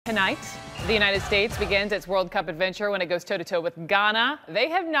Tonight, the United States begins its World Cup adventure when it goes toe-to-toe with Ghana. They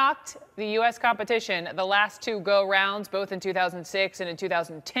have knocked the U.S. competition the last two go-rounds, both in 2006 and in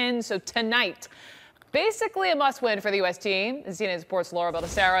 2010. So tonight, basically a must-win for the U.S. team. CNN Sports' Laura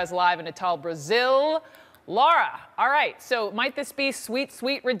Baldassarra is live in Natal, Brazil. Laura, all right, so might this be sweet,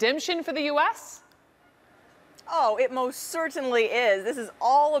 sweet redemption for the U.S.? Oh, it most certainly is. This is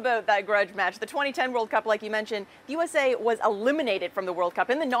all about that grudge match. The 2010 World Cup, like you mentioned, the USA was eliminated from the World Cup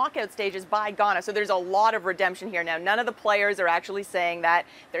in the knockout stages by Ghana. So there's a lot of redemption here. Now, none of the players are actually saying that.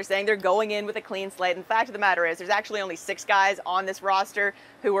 They're saying they're going in with a clean slate. And the fact of the matter is, there's actually only 6 guys on this roster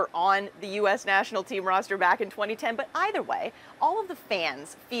who were on the U.S. national team roster back in 2010. But either way, all of the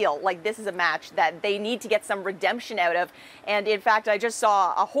fans feel like this is a match that they need to get some redemption out of. And in fact, I just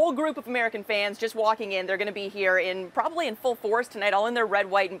saw a whole group of American fans just walking in. They're going to be here probably in full force tonight, all in their red,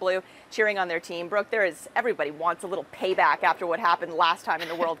 white, and blue, cheering on their team. Brooke, everybody wants a little payback after what happened last time in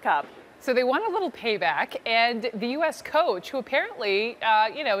the World Cup. So they want a little payback, and the U.S. coach, who apparently,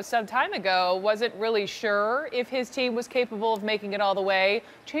 some time ago wasn't really sure if his team was capable of making it all the way,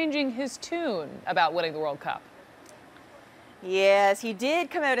 changing his tune about winning the World Cup. Yes, he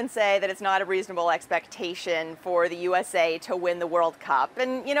did come out and say that it's not a reasonable expectation for the USA to win the World Cup.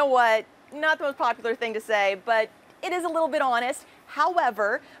 And you know what? Not the most popular thing to say, but it is a little bit honest.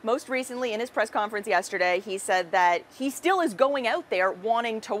 However, most recently in his press conference yesterday, he said that he still is going out there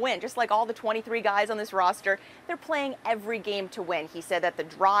wanting to win. Just like all the 23 guys on this roster, they're playing every game to win. He said that the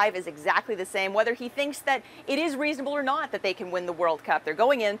drive is exactly the same, whether he thinks that it is reasonable or not that they can win the World Cup. They're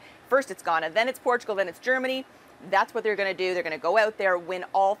going in, first it's Ghana, then it's Portugal, then it's Germany. That's what they're going to do. They're going to go out there, win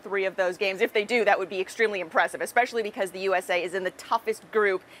all 3 of those games. If they do, that would be extremely impressive, especially because the USA is in the toughest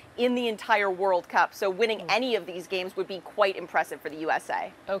group in the entire World Cup. So winning any of these games would be quite impressive for the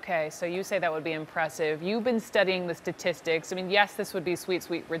USA. Okay, so you say that would be impressive. You've been studying the statistics. I mean, yes, this would be sweet,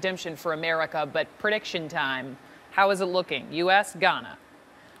 sweet redemption for America, but prediction time. How is it looking? U.S., Ghana.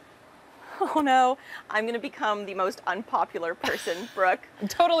 Oh no, I'm going to become the most unpopular person, Brooke. I'm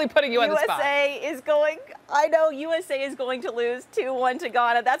totally putting you on the spot. USA is going to lose 2-1 to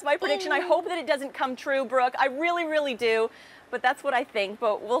Ghana. That's my prediction. I hope that it doesn't come true, Brooke. I really, really do. But that's what I think,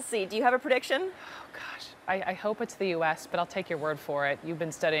 but we'll see. Do you have a prediction? Oh gosh, I hope it's the U.S., but I'll take your word for it. You've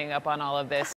been studying up on all of this.